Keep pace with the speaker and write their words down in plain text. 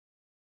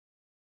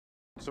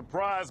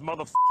Surprise,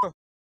 motherfucker.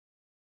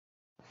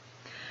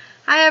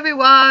 Hi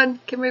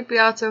everyone, Rigby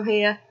Artho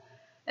here.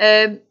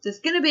 There's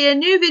going to be a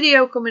new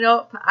video coming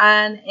up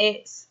and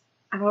it's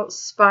about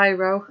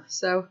Spyro.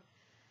 So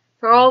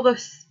for all the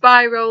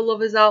Spyro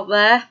lovers out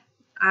there,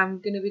 I'm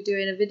going to be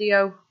doing a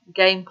video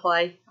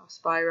gameplay of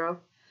Spyro.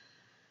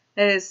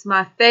 It's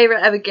my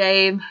favourite ever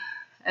game.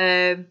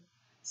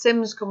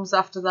 Sims comes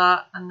after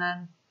that and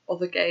then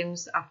other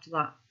games after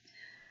that.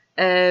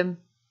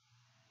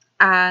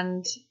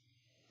 And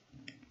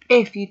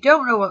if you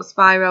don't know what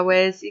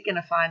Spyro is, you're going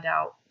to find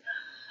out.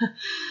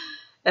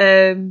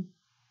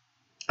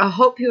 I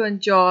hope you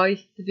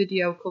enjoy the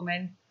video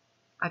coming.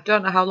 I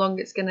don't know how long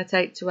it's going to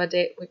take to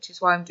edit, which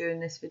is why I'm doing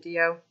this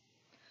video.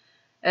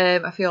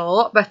 I feel a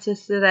lot better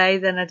today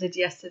than I did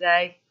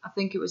yesterday. I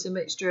think it was a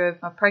mixture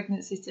of my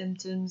pregnancy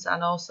symptoms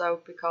and also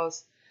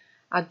because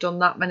I'd done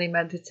that many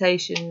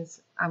meditations.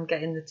 I'm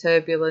getting the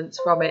turbulence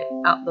from it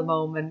at the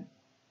moment.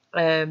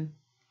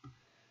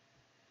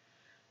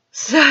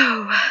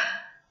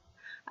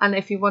 And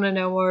if you want to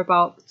know more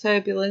about the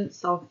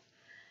turbulence of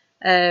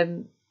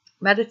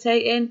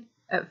meditating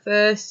at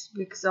first,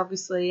 because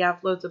obviously you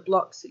have loads of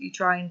blocks that you're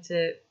trying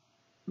to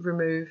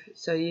remove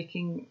so you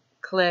can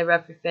clear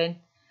everything,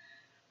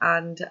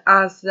 and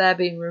as they're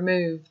being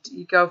removed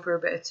you go for a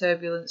bit of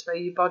turbulence where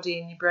your body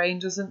and your brain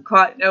doesn't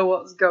quite know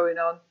what's going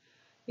on,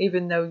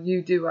 even though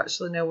you do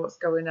actually know what's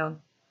going on.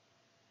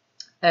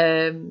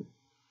 And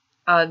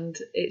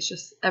it's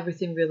just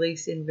everything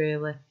releasing,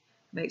 really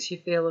makes you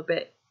feel a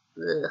bit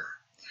ugh.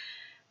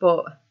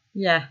 But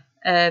yeah,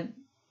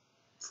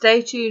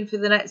 stay tuned for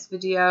the next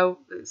video.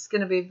 It's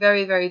going to be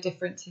very, very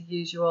different to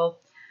usual.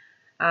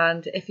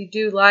 And if you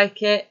do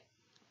like it,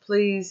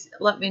 please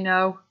let me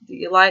know that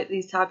you like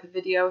these type of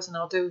videos and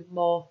I'll do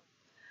more.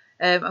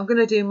 I'm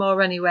going to do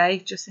more anyway,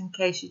 just in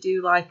case you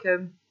do like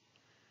them.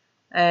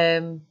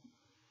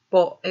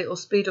 But it will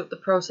speed up the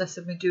process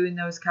of me doing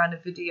those kind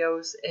of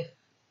videos if,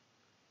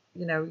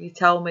 you know, you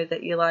tell me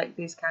that you like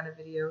these kind of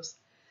videos.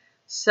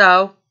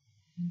 So,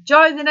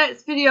 enjoy the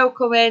next video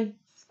coming.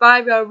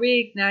 Spyro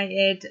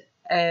Reignited.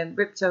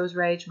 Ripto's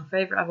Rage, my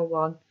favourite ever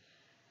one.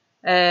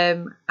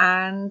 And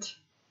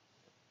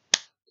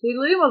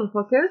toodaloo,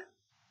 motherfuckers.